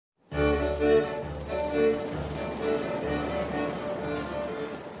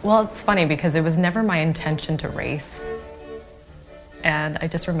Well, it's funny because it was never my intention to race. And I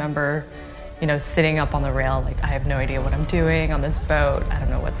just remember, you know, sitting up on the rail, like, I have no idea what I'm doing on this boat. I don't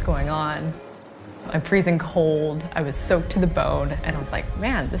know what's going on. I'm freezing cold. I was soaked to the bone. And I was like,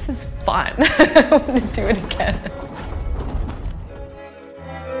 man, this is fun. I want to do it again.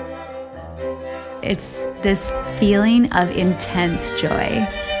 It's this feeling of intense joy.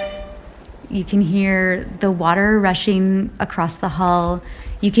 You can hear the water rushing across the hull.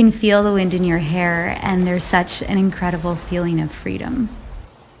 You can feel the wind in your hair, and there's such an incredible feeling of freedom.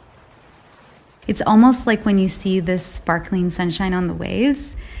 It's almost like when you see this sparkling sunshine on the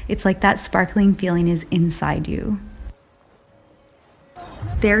waves, it's like that sparkling feeling is inside you.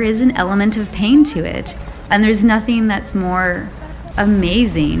 There is an element of pain to it, and there's nothing that's more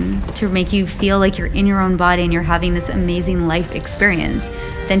amazing to make you feel like you're in your own body and you're having this amazing life experience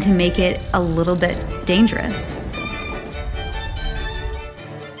than to make it a little bit dangerous.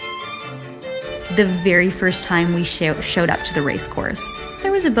 The very first time we showed up to the race course,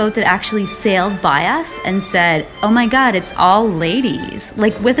 there was a boat that actually sailed by us and said, "Oh my God, it's all ladies,"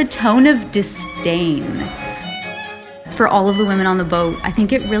 like with a tone of disdain. For all of the women on the boat, I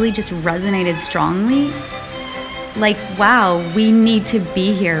think it really just resonated strongly. Like, wow, we need to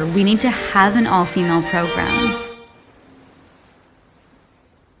be here. We need to have an all-female program.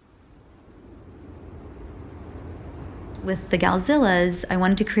 With the Galzillas, I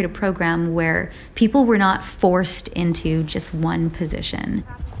wanted to create a program where people were not forced into just one position.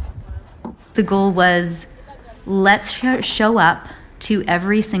 The goal was, let's show up to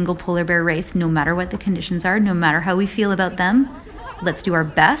every single polar bear race, no matter what the conditions are, no matter how we feel about them. Let's do our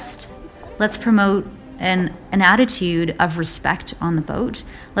best. Let's promote an attitude of respect on the boat.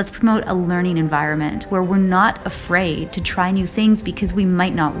 Let's promote a learning environment where we're not afraid to try new things because we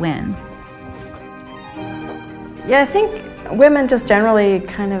might not win. Yeah, I think women just generally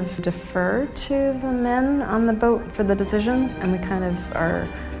kind of defer to the men on the boat for the decisions, and we kind of are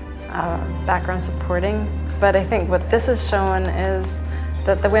background supporting. But I think what this is showing is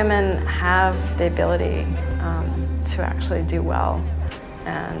that the women have the ability to actually do well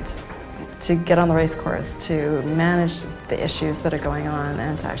and to get on the race course, to manage the issues that are going on,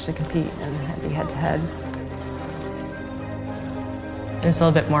 and to actually compete and be head-to-head. There's a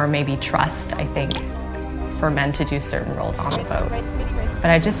little bit more maybe trust, I think, for men to do certain roles on the boat.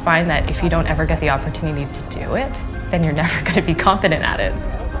 But I just find that if you don't ever get the opportunity to do it, then you're never going to be confident at it.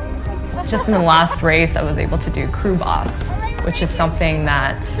 Just in the last race, I was able to do crew boss, which is something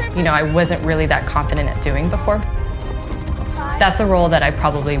that, you know, I wasn't really that confident at doing before. That's a role that I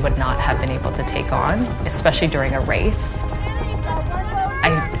probably would not have been able to take on, especially during a race.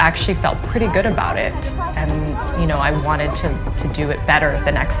 I actually felt pretty good about it, and you know, I wanted to do it better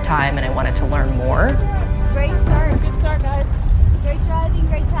the next time, and I wanted to learn more. Great start. Good start, guys. Great driving,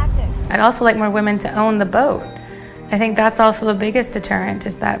 great tactics. I'd also like more women to own the boat. I think that's also the biggest deterrent,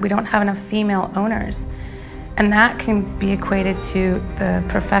 is that we don't have enough female owners. And that can be equated to the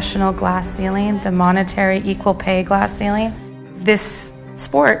professional glass ceiling, the monetary equal pay glass ceiling. This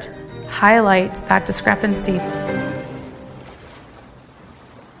sport highlights that discrepancy.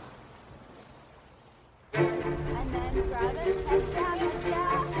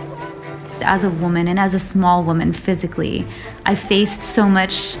 As a woman and as a small woman physically, I faced so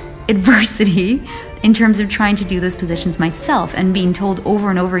much adversity in terms of trying to do those positions myself and being told over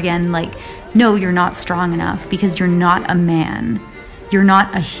and over again, like, no, you're not strong enough because you're not a man. You're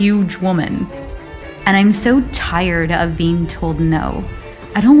not a huge woman. And I'm so tired of being told no.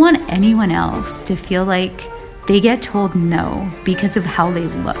 I don't want anyone else to feel like they get told no because of how they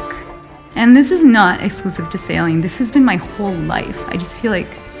look. And this is not exclusive to sailing. This has been my whole life. I just feel like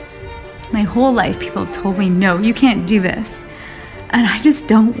my whole life people have told me, no, you can't do this. And I just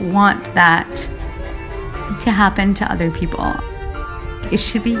don't want that to happen to other people. It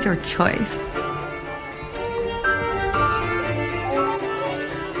should be your choice.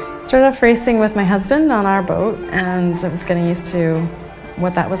 Started off racing with my husband on our boat, and I was getting used to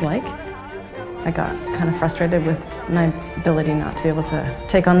what that was like. I got kind of frustrated with my ability not to be able to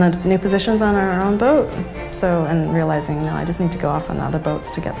take on the new positions on our own boat. And realizing, no, I just need to go off on the other boats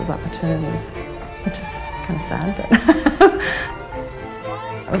to get those opportunities, which is kind of sad, but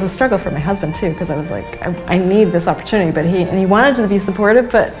it was a struggle for my husband too, because I was like, I need this opportunity, but he wanted to be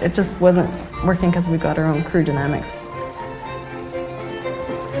supportive, but it just wasn't working because we've got our own crew dynamics.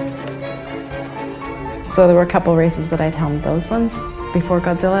 So there were a couple races that I'd helmed those ones before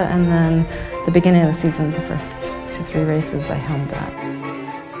Godzilla, and then the beginning of the season, the first 2-3 races, I helmed that.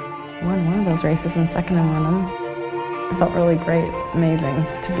 Won one of those races and second in one of them. It felt really great, amazing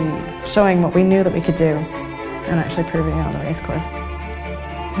to be showing what we knew that we could do and actually proving it on the race course.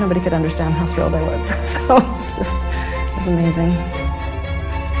 nobody could understand how thrilled I was. So it was amazing.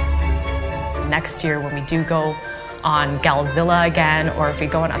 Next year when we do go on Galzilla again, or if we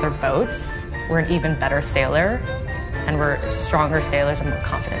go on other boats, we're an even better sailor, and we're stronger sailors and more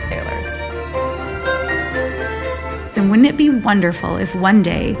confident sailors. And wouldn't it be wonderful if one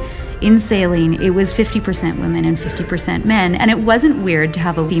day in sailing it was 50% women and 50% men, and it wasn't weird to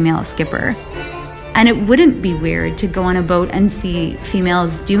have a female skipper? And it wouldn't be weird to go on a boat and see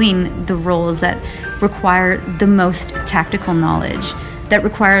females doing the roles that require the most tactical knowledge, that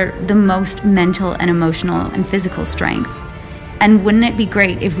require the most mental and emotional and physical strength. And wouldn't it be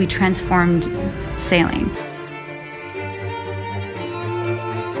great if we transformed sailing?